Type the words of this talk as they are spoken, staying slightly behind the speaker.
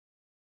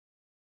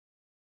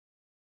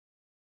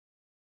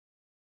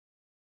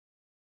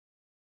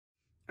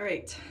All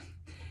right.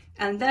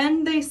 And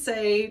then they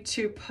say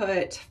to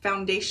put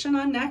foundation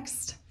on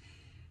next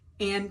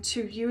and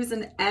to use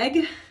an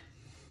egg.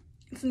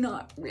 It's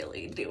not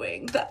really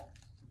doing that.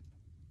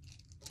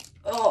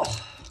 Oh.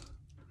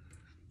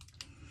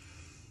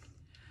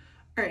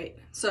 All right,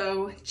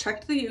 so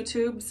checked the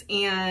YouTubes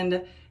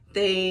and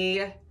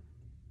they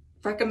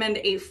recommend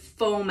a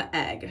foam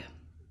egg.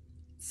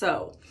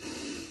 So,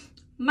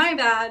 my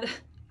bad.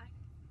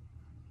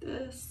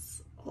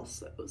 This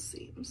also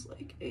seems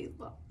like a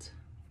lot.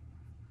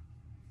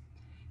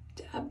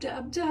 Dab,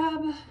 dab,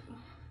 dab.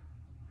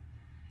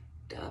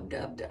 Dab,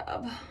 dab,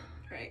 dab.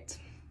 Right,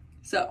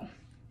 so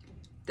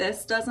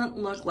this doesn't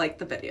look like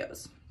the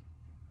videos.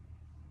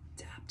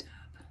 Dab,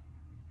 dab.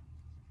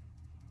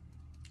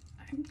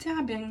 I'm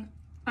dabbing.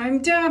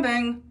 I'm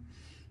dabbing.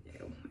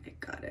 Ew, I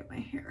got it in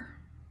my hair.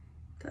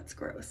 That's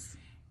gross.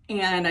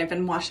 And I've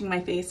been washing my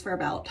face for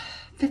about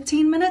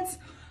 15 minutes.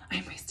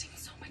 I'm wasting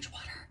so much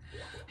water.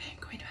 I am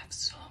going to have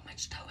so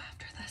much dough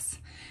after this.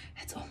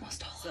 It's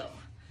almost all so.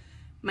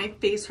 My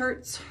face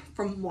hurts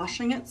from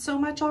washing it so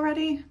much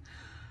already.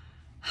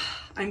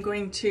 I'm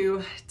going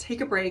to take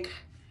a break,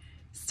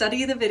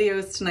 study the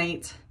videos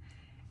tonight,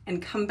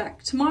 and come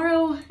back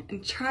tomorrow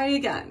and try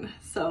again.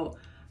 So,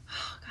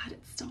 oh God,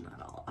 it's still not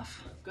all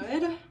off.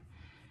 Good.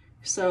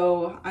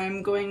 So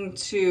I'm going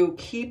to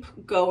keep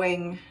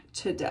going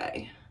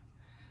today.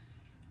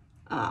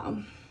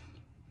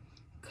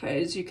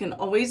 Because you can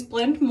always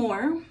blend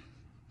more,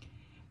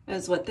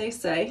 is what they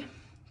say.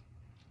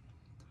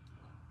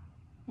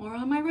 More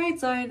on my right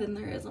side than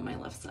there is on my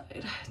left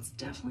side. It's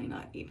definitely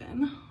not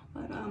even,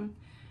 but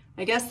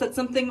I guess that's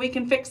something we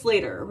can fix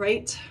later,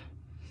 right?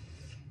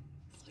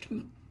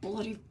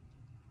 Bloody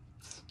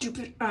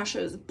stupid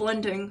ashes.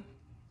 Blending.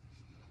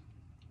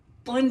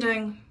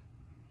 Blending.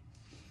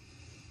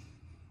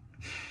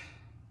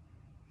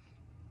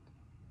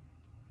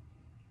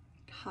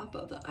 Top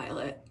of the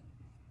eyelet.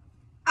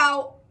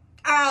 Ow!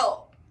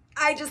 Ow!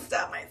 I just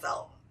stabbed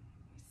myself.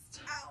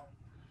 Ow.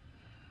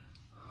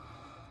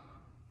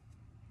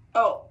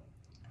 Oh,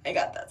 I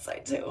got that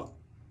side too.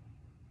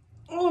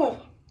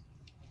 Oh.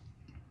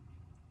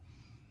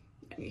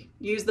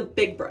 Use the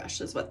big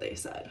brush is what they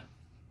said.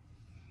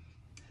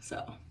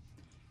 So,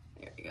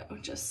 there you go.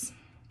 Just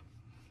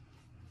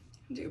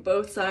do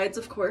both sides,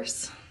 of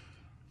course.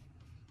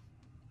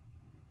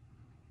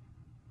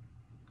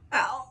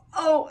 Ow.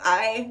 Oh,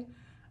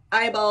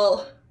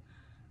 eyeball.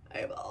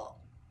 Eyeball.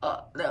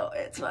 Oh, no,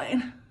 it's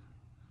fine.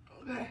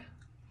 Okay.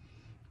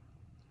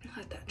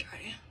 Let that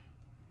dry.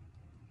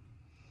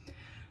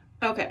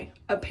 Okay,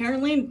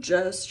 apparently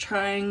just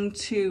trying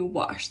to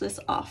wash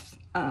this off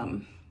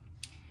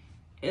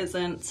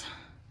isn't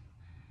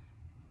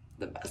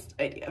the best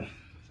idea.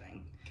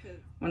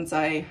 Once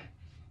I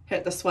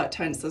hit the sweat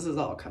tense, this is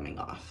all coming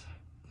off.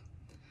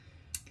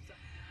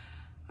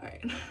 All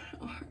right,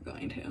 we're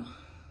going to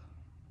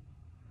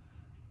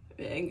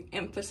big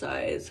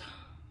emphasize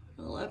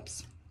the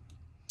lips.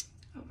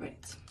 All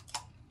right,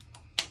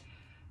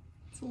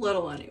 it's a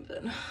little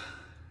uneven.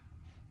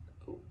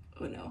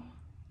 Oh no,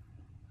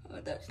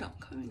 oh, that's not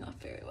coming off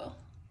very well.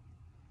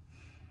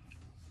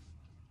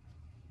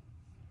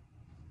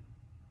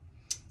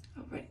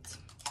 All right.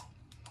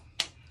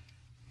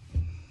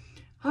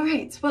 All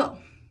right, well,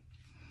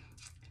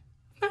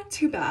 not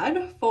too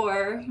bad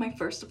for my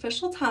first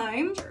official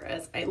time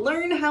as I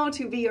learn how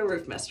to be a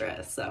roof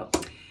mistress. So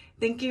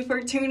thank you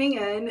for tuning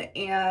in,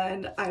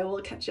 and I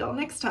will catch y'all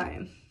next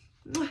time.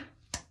 Mwah.